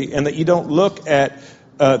healthy and that you don't look at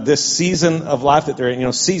this season of life that they're in.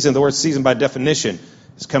 The word season by definition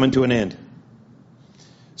is coming to an end.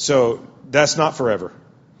 So that's not forever.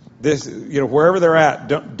 This, wherever they're at,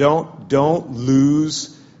 don't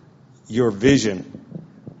lose your vision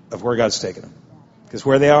of where God's taken them. Because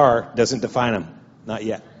where they are doesn't define them. Not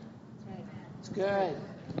yet. It's good.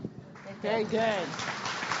 Very good.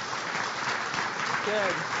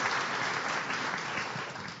 Good.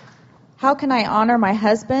 How can I honor my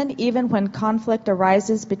husband even when conflict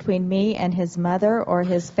arises between me and his mother or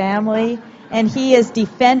his family, and he is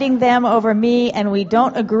defending them over me, and we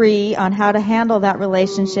don't agree on how to handle that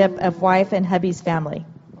relationship of wife and hubby's family?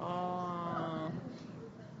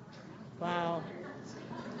 Wow.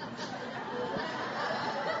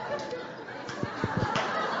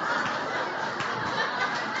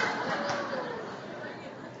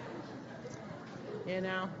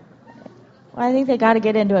 Well, I think they got to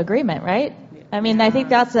get into agreement, right? I mean, I think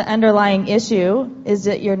that's the underlying issue, is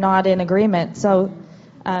that you're not in agreement. So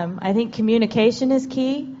I think communication is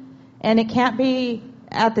key, and it can't be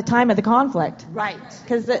at the time of the conflict. Right.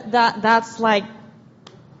 Because that's like,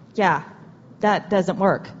 that doesn't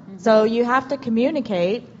work. Mm-hmm. So you have to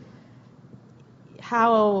communicate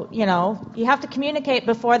you have to communicate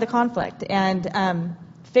before the conflict and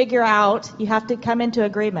figure out, you have to come into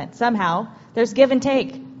agreement somehow. There's give and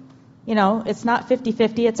take. It's not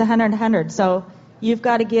 50-50, it's 100-100. So you've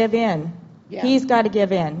got to give in. Yeah. He's got to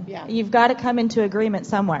give in. Yeah. You've got to come into agreement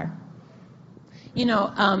somewhere.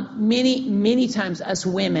 Many, many times us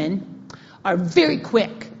women are very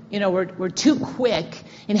quick. We're too quick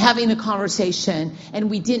in having the conversation, and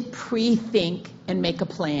we didn't pre-think and make a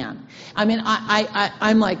plan. I mean,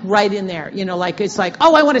 I'm like right in there. It's like,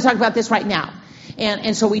 oh, I want to talk about this right now.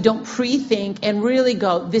 And so we don't pre-think and really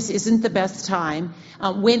go, this isn't the best time.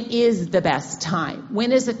 When is the best time?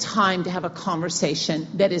 When is a time to have a conversation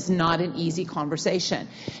that is not an easy conversation?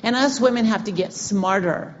 And us women have to get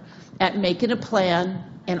smarter at making a plan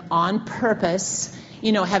and on purpose,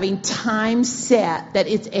 having time set that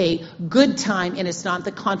it's a good time and it's not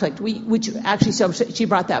the conflict. Which actually, so she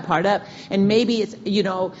brought that part up. And maybe it's,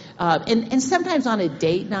 and sometimes on a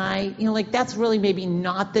date night, that's really maybe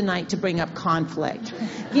not the night to bring up conflict.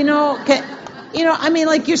 I mean,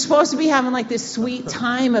 like, you're supposed to be having like this sweet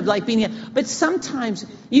time of like being, but sometimes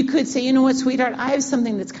you could say, you know what, sweetheart, I have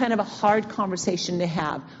something that's kind of a hard conversation to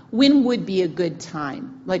have. When would be a good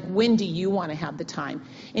time? Like, when do you want to have the time?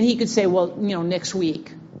 And he could say, well, next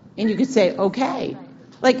week. And you could say, okay.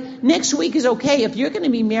 Like, next week is okay if you're going to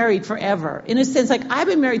be married forever. In a sense, like, I've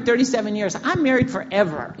been married 37 years. I'm married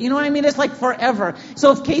forever. You know what I mean? It's like forever.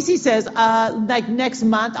 So if Casey says, like, next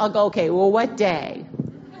month, I'll go, okay, well, what day?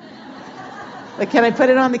 Like, can I put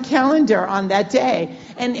it on the calendar on that day?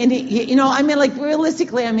 And I mean, like,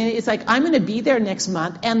 realistically, I mean, it's like, I'm going to be there next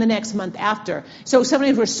month and the next month after. So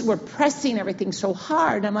sometimes we're pressing everything so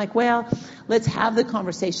hard. I'm like, well, let's have the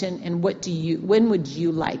conversation, and when would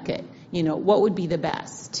you like it? What would be the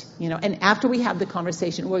best? And after we have the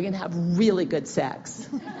conversation, we're going to have really good sex.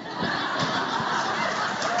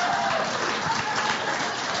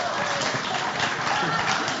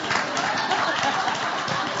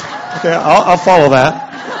 Okay, I'll follow that.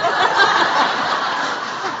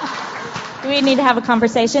 Do we need to have a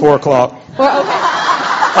conversation? 4 o'clock. Okay.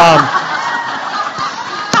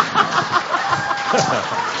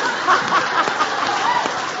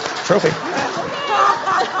 Trophy.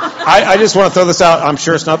 I just want to throw this out. I'm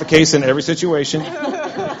sure it's not the case in every situation.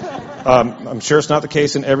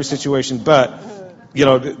 But,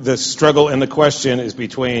 the struggle and the question is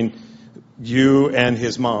between you and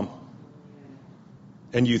his mom.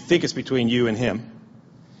 And you think it's between you and him.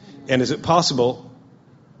 And is it possible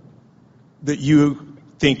that you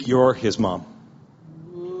think you're his mom?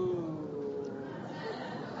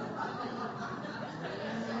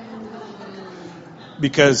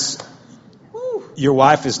 Because your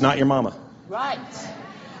wife is not your mama. Right.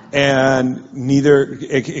 And neither,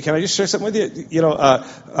 can I just share something with you?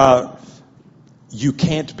 You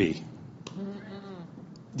can't be.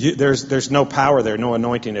 There's no power there, no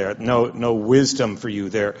anointing there, no wisdom for you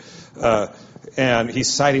there. And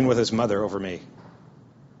he's siding with his mother over me.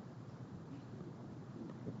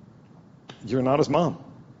 You're not his mom.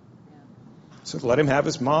 So let him have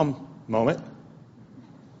his mom moment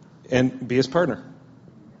and be his partner.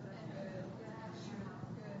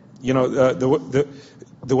 The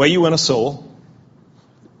way you win a soul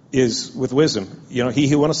is with wisdom. He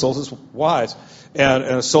who wins a soul is wise. And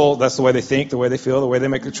a soul, that's the way they think, the way they feel, the way they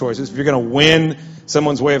make their choices. If you're going to win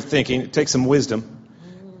someone's way of thinking, it takes some wisdom.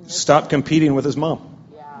 Stop competing with his mom.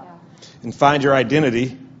 And find your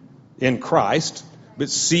identity in Christ, but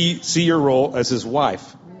see your role as his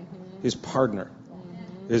wife, his partner.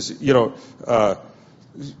 Because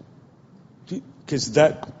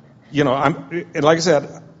that, and like I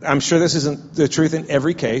said, I'm sure this isn't the truth in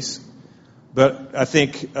every case, but I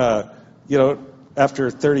think,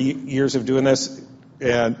 after 30 years of doing this,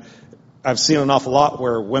 and I've seen an awful lot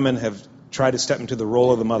where women have tried to step into the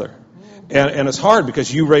role of the mother. And it's hard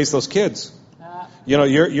because you raise those kids.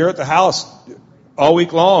 You're at the house all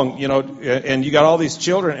week long, and you got all these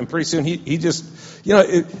children, and pretty soon he just, you got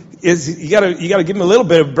to give him a little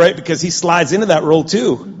bit of a break because he slides into that role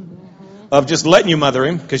too. Of just letting you mother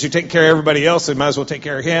him, because you're taking care of everybody else, so you might as well take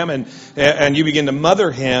care of him, and you begin to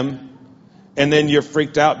mother him, and then you're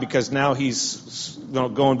freaked out because now he's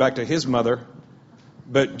going back to his mother.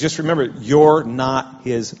 But just remember, you're not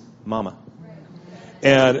his mama.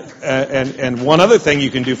 And one other thing you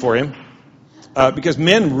can do for him, because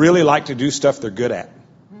men really like to do stuff they're good at.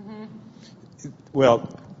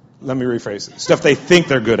 Well, let me rephrase it. Stuff they think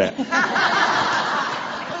they're good at.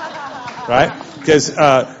 Right? Because,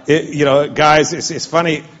 guys, it's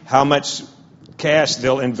funny how much cash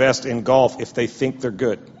they'll invest in golf if they think they're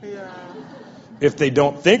good. Yeah. If they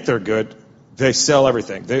don't think they're good, they sell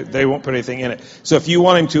everything. They won't put anything in it. So if you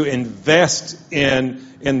want him to invest in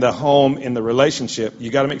the home, in the relationship, you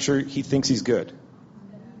got to make sure he thinks he's good.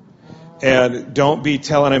 And don't be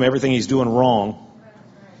telling him everything he's doing wrong,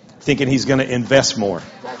 thinking he's going to invest more.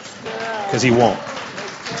 Because he won't.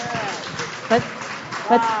 But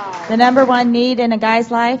the number one need in a guy's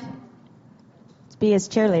life is be his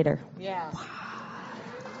cheerleader. Yeah.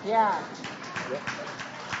 Yeah.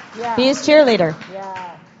 Yeah. Be his cheerleader.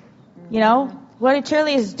 Yeah. What do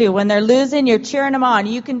cheerleaders do? When they're losing, you're cheering them on.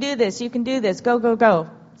 You can do this. You can do this. Go, go, go.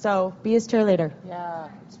 So be his cheerleader. Yeah.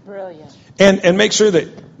 It's brilliant. And make sure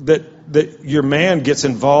that your man gets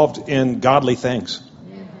involved in godly things.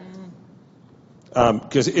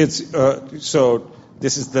 Because so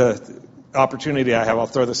this is the opportunity I have. I'll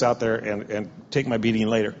throw this out there and take my beating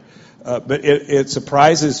later. But it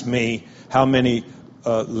surprises me how many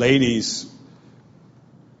ladies,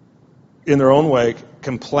 in their own way,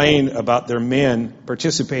 complain about their men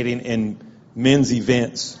participating in men's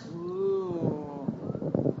events.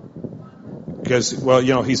 Because,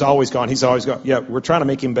 he's always gone. Yeah, we're trying to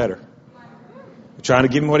make him better. trying to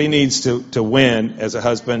give him what he needs to win as a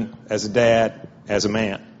husband, as a dad, as a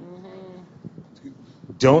man.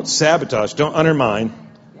 Don't sabotage, don't undermine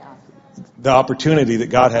the opportunity that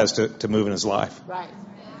God has to move in his life. Right.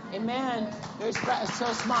 Amen. You're so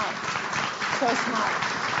smart. So smart.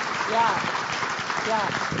 Yeah.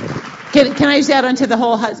 Can I just add on to the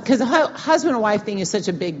whole because the husband and wife thing is such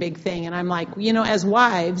a big thing, and I'm like, as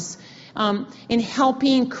wives, in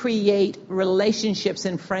helping create relationships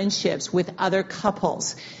and friendships with other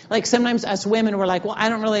couples. Like sometimes us women, we're like, well, I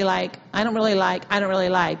don't really like.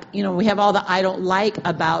 We have all the I don't like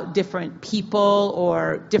about different people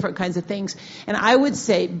or different kinds of things. And I would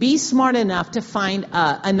say be smart enough to find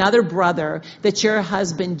another brother that your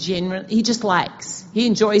husband genuinely, he just likes. He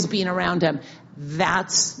enjoys being around him.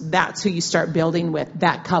 That's who you start building with,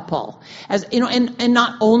 that couple. As and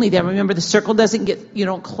not only that, remember the circle doesn't you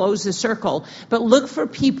don't close the circle, but look for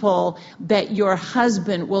people that your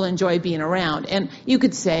husband will enjoy being around. And you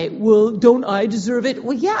could say, well, don't I deserve it?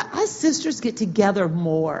 Well, yeah, us sisters get together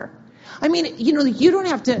more. I mean, you don't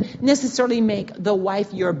have to necessarily make the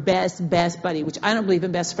wife your best buddy, which I don't believe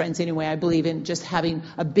in best friends anyway. I believe in just having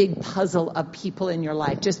a big puzzle of people in your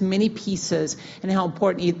life, just many pieces and how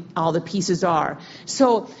important all the pieces are.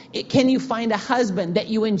 So can you find a husband that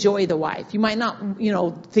you enjoy the wife? You might not,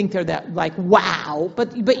 think they're that like, wow,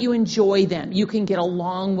 but you enjoy them. You can get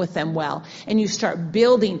along with them well, and you start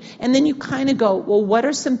building. And then you kind of go, well, what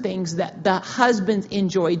are some things that the husbands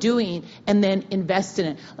enjoy doing, and then invest in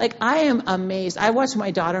it. Like I am amazed. I watch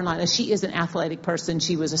my daughter-in-law. Now, she is an athletic person.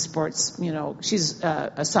 She was a sports, she's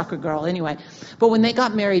a soccer girl anyway. But when they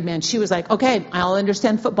got married, man, she was like, okay, I'll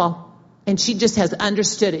understand football. And she just has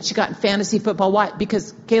understood it. She got fantasy football. Why?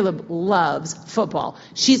 Because Caleb loves football.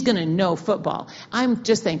 She's going to know football. I'm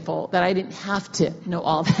just thankful that I didn't have to know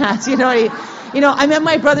all that. I mean,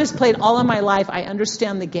 my brothers played all of my life. I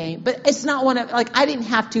understand the game. But it's not one of, I didn't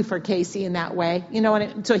have to for Casey in that way.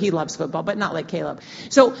 So he loves football, but not like Caleb.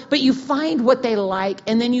 But you find what they like,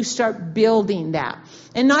 and then you start building that.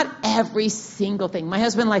 And not every single thing. My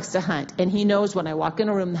husband likes to hunt, and he knows when I walk in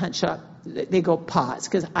a room, the hunt shop, they go pause,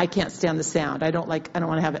 because I can't stand the sound. I don't want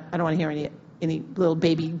to hear any little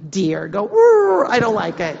baby deer go, I don't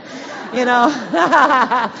like it.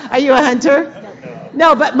 Are you a hunter?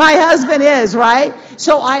 No, but my husband is, right?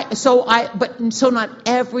 So not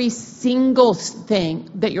every single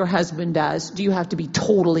thing that your husband does do you have to be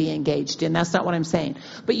totally engaged in. That's not what I'm saying.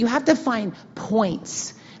 But you have to find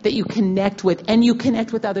points that you connect with, and you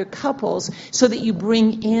connect with other couples so that you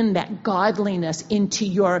bring in that godliness into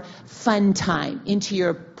your fun time, into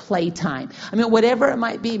your play time. I mean, whatever it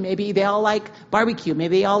might be. Maybe they all like barbecue.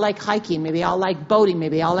 Maybe they all like hiking. Maybe they all like boating.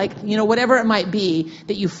 Maybe they all like, whatever it might be,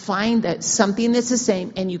 that you find that something that's the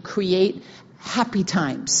same, and you create happy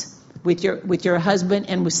times with your husband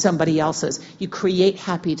and with somebody else's. You create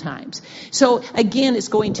happy times. So again, it's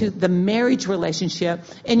going to the marriage relationship,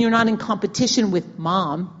 and you're not in competition with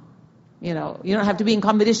mom. You don't have to be in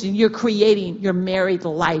competition. You're creating your married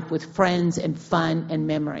life with friends and fun and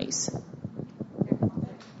memories.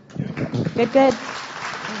 Good.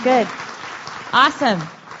 Awesome.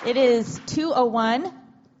 It is 2:01,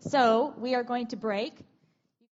 so we are going to break.